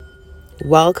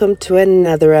Welcome to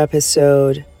another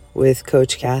episode with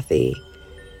Coach Kathy.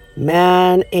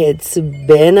 Man, it's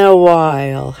been a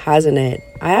while, hasn't it?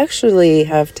 I actually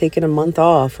have taken a month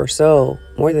off or so,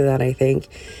 more than that I think,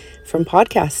 from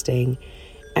podcasting.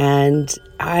 And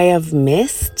I have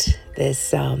missed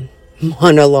this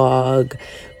monologue,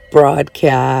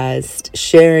 broadcast,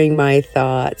 sharing my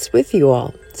thoughts with you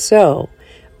all.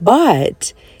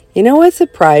 But you know what's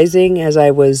surprising? As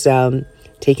I was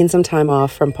taking some time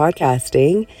off from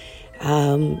podcasting,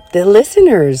 the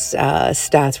listeners'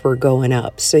 stats were going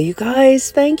up. So you guys,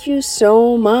 thank you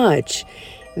so much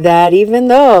that even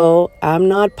though I'm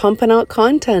not pumping out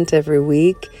content every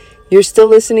week, you're still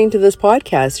listening to this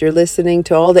podcast. You're listening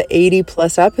to all the 80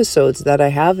 plus episodes that I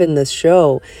have in this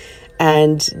show.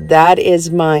 And that is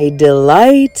my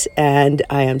delight. And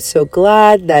I am so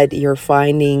glad that you're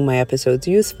finding my episodes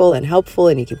useful and helpful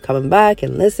and you keep coming back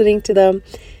and listening to them.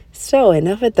 So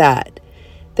enough of that.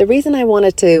 The reason I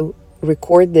wanted to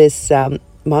record this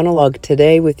monologue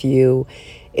today with you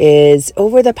is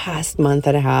over the past month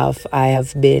and a half,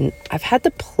 I've had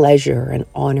the pleasure and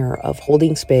honor of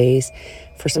holding space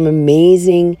for some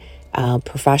amazing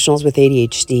professionals with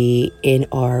ADHD in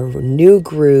our new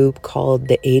group called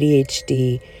the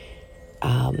ADHD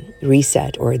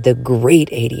Reset, or the Great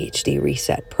ADHD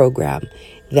Reset program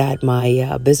that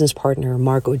my business partner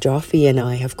Margot Joffe and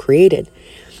I have created.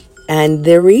 And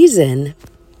the reason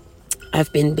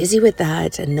I've been busy with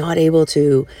that and not able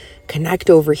to connect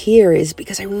over here is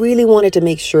because I really wanted to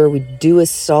make sure we do a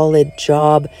solid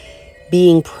job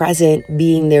being present,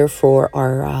 being there for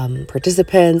our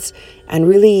participants, and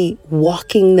really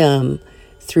walking them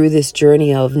through this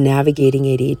journey of navigating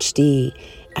ADHD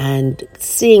and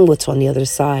seeing what's on the other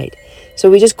side.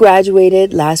 So we just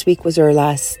graduated. Last week was our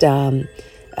last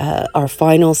our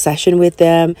final session with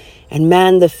them, and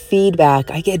man, the feedback,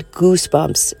 I get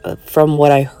goosebumps from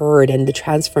what I heard and the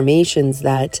transformations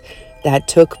that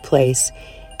took place.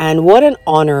 And what an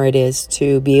honor it is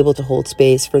to be able to hold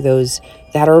space for those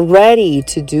that are ready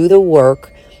to do the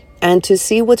work and to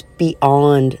see what's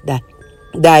beyond that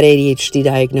ADHD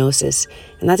diagnosis.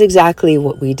 And that's exactly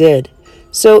what we did.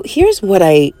 So here's what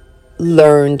I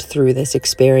learned through this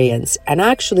experience. And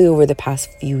actually over the past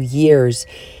few years,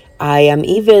 I am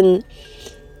even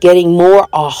getting more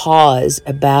ahas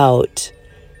about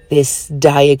this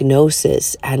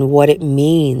diagnosis and what it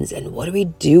means and what do we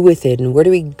do with it and where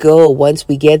do we go once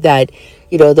we get that,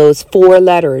 those 4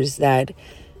 letters that,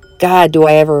 God,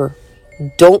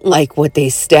 don't like what they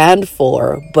stand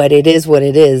for, but it is what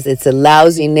it is. It's a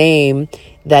lousy name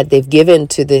that they've given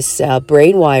to this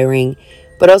brain wiring,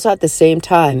 but also at the same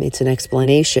time, it's an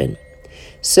explanation.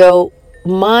 So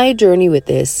my journey with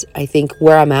this, I think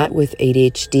where I'm at with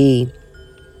ADHD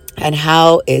and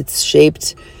how it's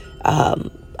shaped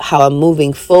how I'm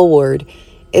moving forward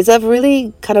is I've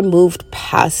really kind of moved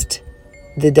past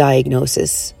the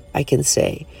diagnosis. I can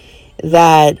say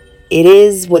that it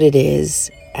is what it is,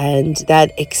 and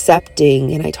that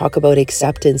accepting, and I talk about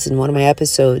acceptance in one of my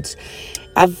episodes,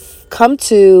 I've come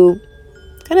to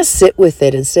kind of sit with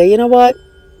it and say, you know what?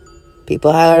 People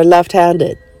are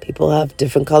left-handed. People have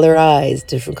different color eyes,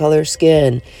 different color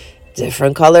skin,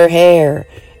 different color hair.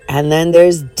 And then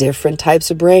there's different types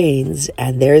of brains,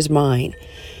 and there's mine.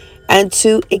 And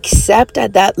to accept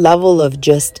at that level of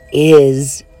just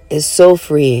is so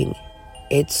freeing.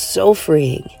 It's so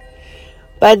freeing.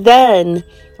 But then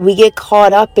we get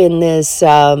caught up in this,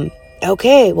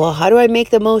 okay, well, how do I make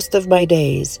the most of my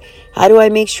days? How do I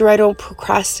make sure I don't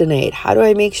procrastinate? How do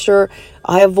I make sure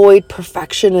I avoid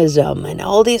perfectionism and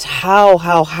all these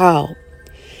how?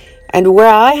 And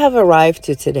where I have arrived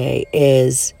to today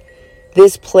is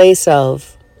this place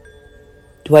of,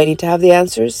 do I need to have the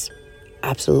answers?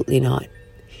 Absolutely not.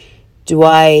 Do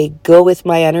I go with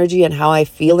my energy and how I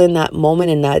feel in that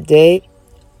moment, in that day?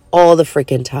 All the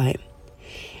freaking time.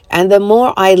 And the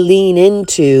more I lean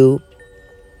into,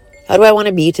 how do I want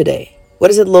to be today? What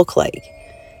does it look like?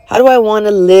 How do I want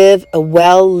to live a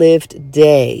well-lived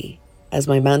day? As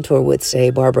my mentor would say,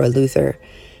 Barbara Luther.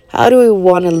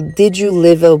 Did you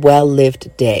live a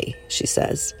well-lived day? She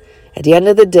says. At the end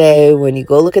of the day, when you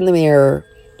go look in the mirror,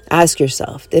 ask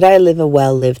yourself, did I live a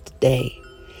well-lived day?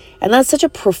 And that's such a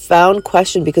profound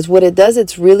question, because what it does,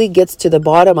 it really gets to the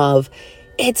bottom of,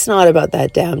 it's not about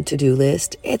that damn to-do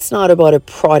list. It's not about a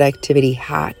productivity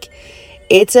hack.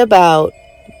 It's about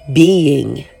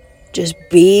just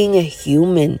being a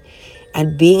human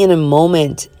and being in a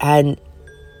moment and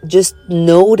just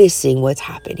noticing what's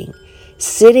happening.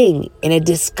 Sitting in a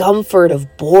discomfort of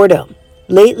boredom.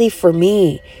 Lately for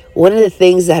me, one of the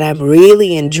things that I'm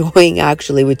really enjoying,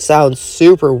 actually, which sounds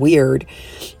super weird,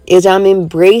 is I'm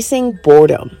embracing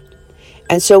boredom.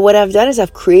 And so what I've done is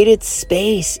I've created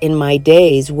space in my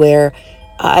days where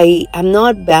I am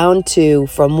not bound to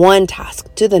from one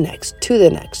task to the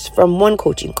next, from one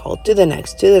coaching call to the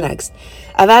next.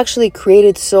 I've actually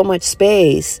created so much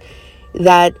space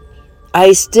that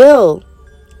I still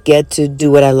get to do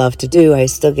what I love to do. I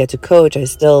still get to coach. I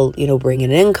still, bring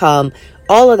in income,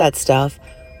 all of that stuff.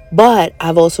 But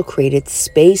I've also created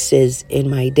spaces in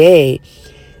my day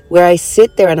where I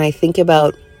sit there and I think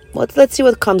about, let's see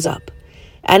what comes up.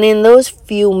 And in those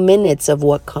few minutes of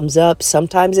what comes up,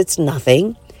 sometimes it's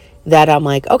nothing, that I'm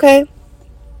like, okay,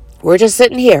 we're just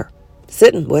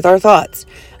sitting with our thoughts.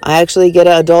 I actually get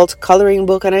an adult coloring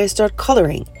book and I start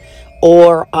coloring.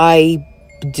 Or I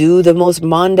do the most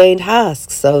mundane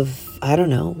tasks of,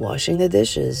 washing the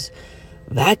dishes,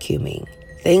 vacuuming,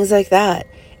 things like that.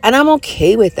 And I'm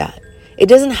okay with that. It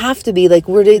doesn't have to be like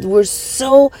we're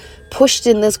so pushed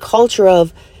in this culture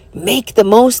of make the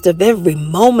most of every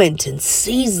moment and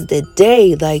seize the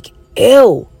day. Like,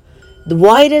 ew.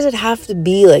 Why does it have to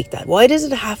be like that? Why does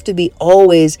it have to be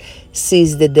always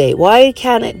seize the day? Why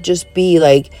can't it just be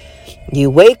like you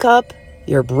wake up,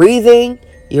 you're breathing,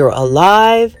 you're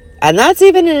alive? And that's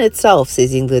even in itself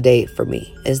seizing the day for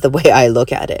me, is the way I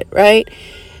look at it, right?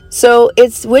 So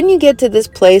it's when you get to this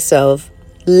place of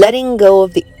letting go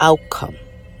of the outcome,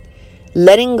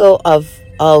 letting go of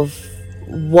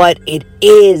what it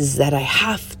is that I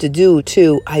have to do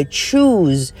I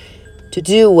choose to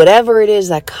do whatever it is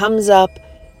that comes up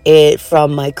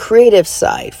from my creative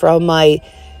side, from my,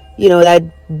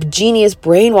 that genius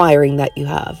brain wiring that you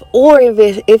have. Or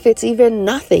if it's even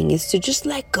nothing, is to just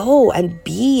let go and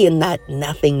be in that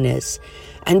nothingness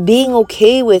and being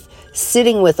okay with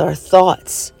sitting with our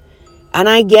thoughts. And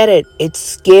I get it. It's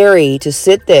scary to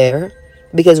sit there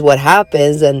because what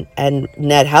happens, and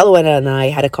Ned Hallowell and I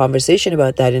had a conversation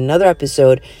about that in another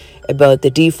episode about the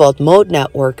default mode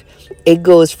network. It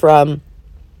goes from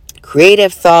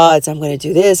creative thoughts, I'm going to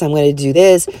do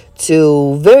this,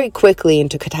 to very quickly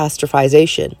into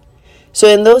catastrophization. So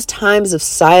in those times of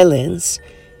silence,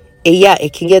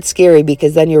 it can get scary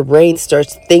because then your brain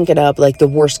starts thinking up like the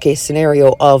worst case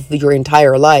scenario of your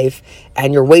entire life,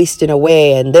 and you're wasting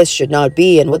away, and this should not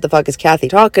be, and what the fuck is Kathy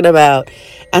talking about,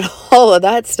 and all of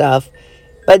that stuff.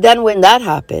 But then when that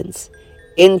happens,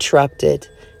 interrupt it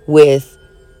with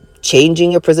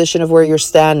changing your position of where you're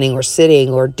standing or sitting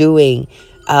or doing.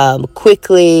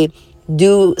 Quickly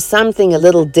do something a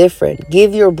little different.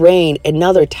 Give your brain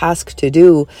another task to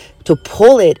do to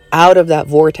pull it out of that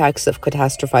vortex of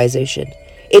catastrophization.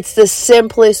 It's the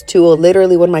simplest tool.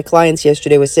 Literally, one of my clients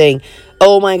yesterday was saying,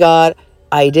 oh my God,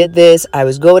 I did this. I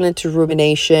was going into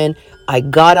rumination. I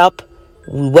got up,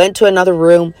 went to another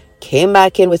room, came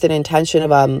back in with an intention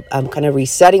of I'm kind of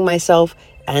resetting myself,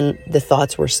 and the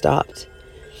thoughts were stopped.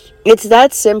 It's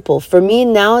that simple. For me,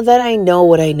 now that I know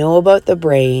what I know about the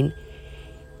brain,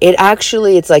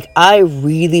 it's like I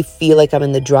really feel like I'm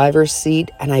in the driver's seat,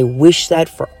 and I wish that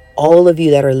for all of you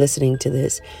that are listening to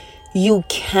this, you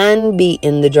can be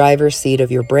in the driver's seat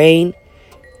of your brain,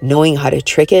 knowing how to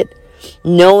trick it,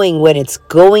 knowing when it's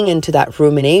going into that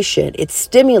rumination, it's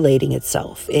stimulating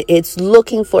itself. It's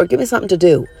looking for, give me something to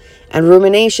do. And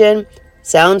rumination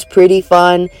sounds pretty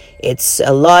fun. It's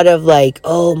a lot of like,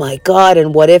 oh my God,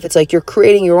 and what if? It's like you're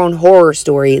creating your own horror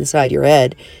story inside your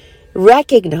head.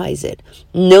 Recognize it.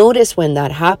 Notice when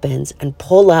that happens and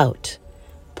pull out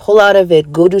of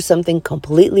it. Go do something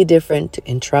completely different to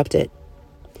interrupt it.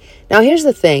 Now, here's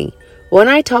the thing. When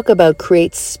I talk about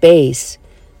create space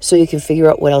so you can figure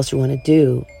out what else you want to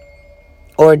do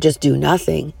or just do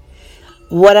nothing,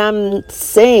 what I'm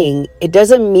saying, it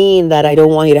doesn't mean that I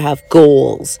don't want you to have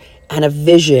goals and a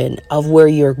vision of where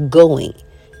you're going.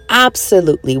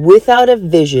 Absolutely. Without a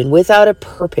vision, without a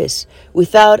purpose,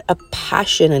 without a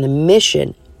passion and a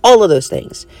mission, all of those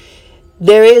things,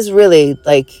 there is really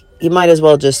like, you might as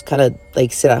well just kind of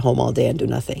like sit at home all day and do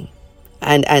nothing.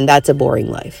 And that's a boring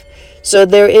life. So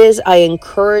I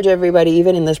encourage everybody,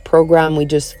 even in this program we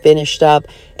just finished up,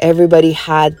 everybody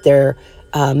had their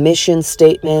mission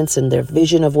statements and their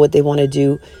vision of what they want to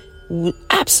do.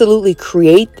 Absolutely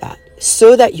create that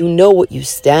so that you know what you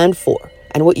stand for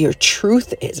and what your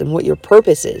truth is and what your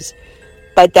purpose is.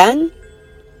 But then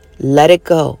let it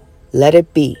go. Let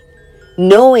it be.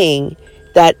 Knowing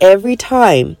that every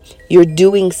time you're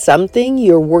doing something,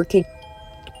 you're working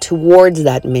towards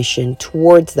that mission,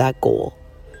 towards that goal.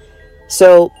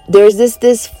 So there's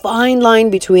this fine line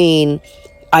between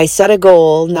I set a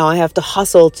goal, now I have to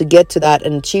hustle to get to that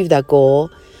and achieve that goal,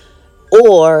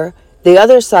 or the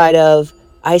other side of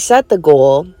I set the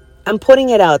goal, I'm putting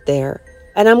it out there,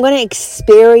 and I'm going to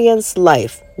experience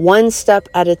life one step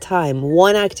at a time,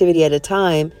 one activity at a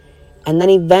time, and then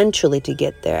eventually to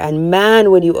get there. And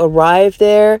man, when you arrive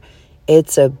there,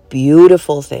 it's a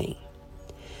beautiful thing.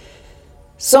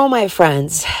 So my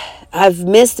friends, I've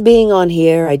missed being on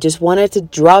here. I just wanted to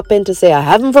drop in to say I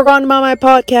haven't forgotten about my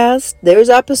podcast. There's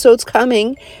episodes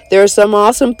coming. There are some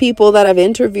awesome people that I've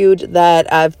interviewed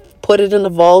that I've put it in the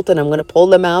vault, and I'm going to pull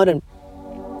them out and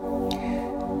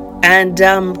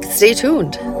stay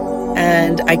tuned.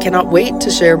 And I cannot wait to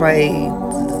share my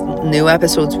new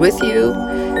episodes with you.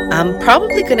 I'm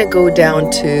probably going to go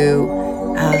down to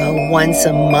once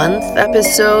a month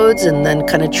episodes, and then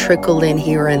kind of trickle in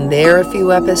here and there a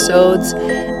few episodes.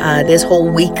 This whole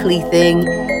weekly thing,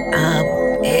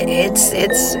 it's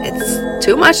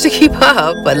too much to keep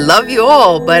up. I love you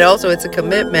all, but also it's a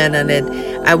commitment, and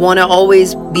I want to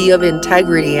always be of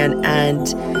integrity and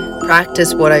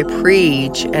practice what I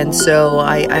preach. And so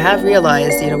I have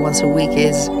realized, once a week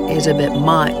is a bit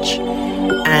much,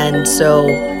 and so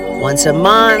once a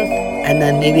month, and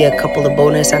then maybe a couple of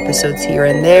bonus episodes here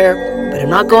and there. But I'm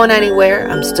not going anywhere.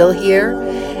 I'm still here.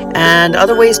 And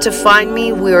other ways to find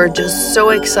me, we're just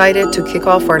so excited to kick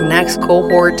off our next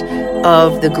cohort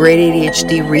of the Great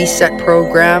ADHD Reset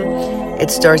Program.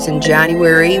 It starts in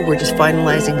January. We're just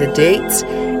finalizing the dates.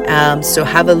 So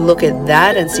have a look at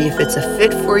that and see if it's a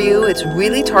fit for you. It's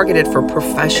really targeted for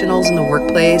professionals in the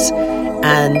workplace,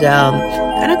 and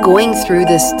kind of going through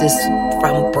this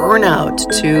from burnout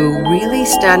to really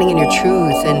standing in your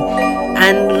truth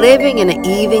and living in an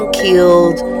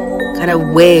even-keeled kind of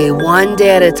way, one day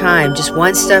at a time, just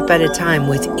one step at a time,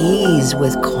 with ease,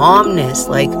 with calmness.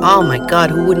 Like, oh my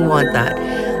God, who wouldn't want that?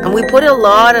 And we put a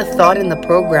lot of thought in the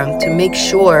program to make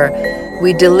sure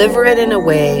we deliver it in a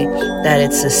way that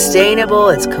it's sustainable,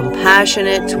 it's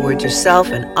compassionate towards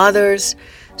yourself and others.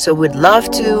 So we'd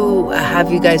love to have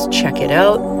you guys check it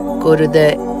out. Go to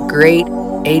the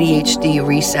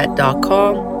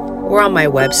greatadhdreset.com or on my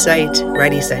website,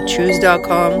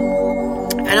 readysetchoose.com.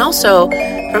 And also,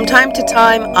 from time to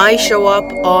time, I show up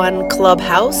on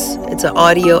Clubhouse. It's an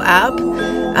audio app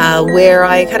where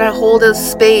I kind of hold a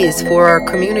space for our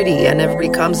community, and everybody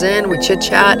comes in, we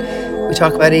chit-chat, we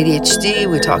talk about ADHD,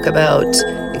 we talk about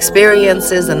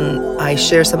experiences, and I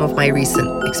share some of my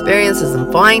recent experiences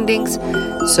and findings.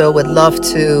 So would love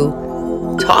to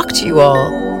talk to you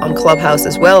all on Clubhouse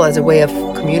as well, as a way of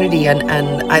community. And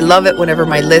I love it whenever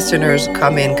my listeners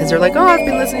come in, because they're like, oh, I've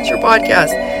been listening to your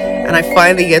podcast, and I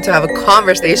finally get to have a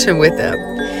conversation with them.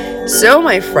 So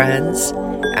my friends,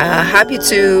 happy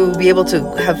to be able to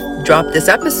have dropped this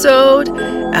episode.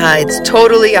 It's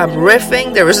totally, I'm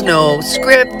riffing. There was no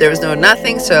script, there was no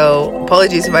nothing, so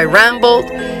apologies if I rambled.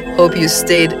 Hope you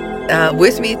stayed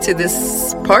with me to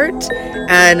this part.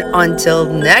 And until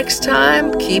next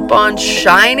time, keep on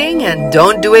shining and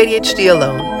don't do ADHD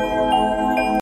alone.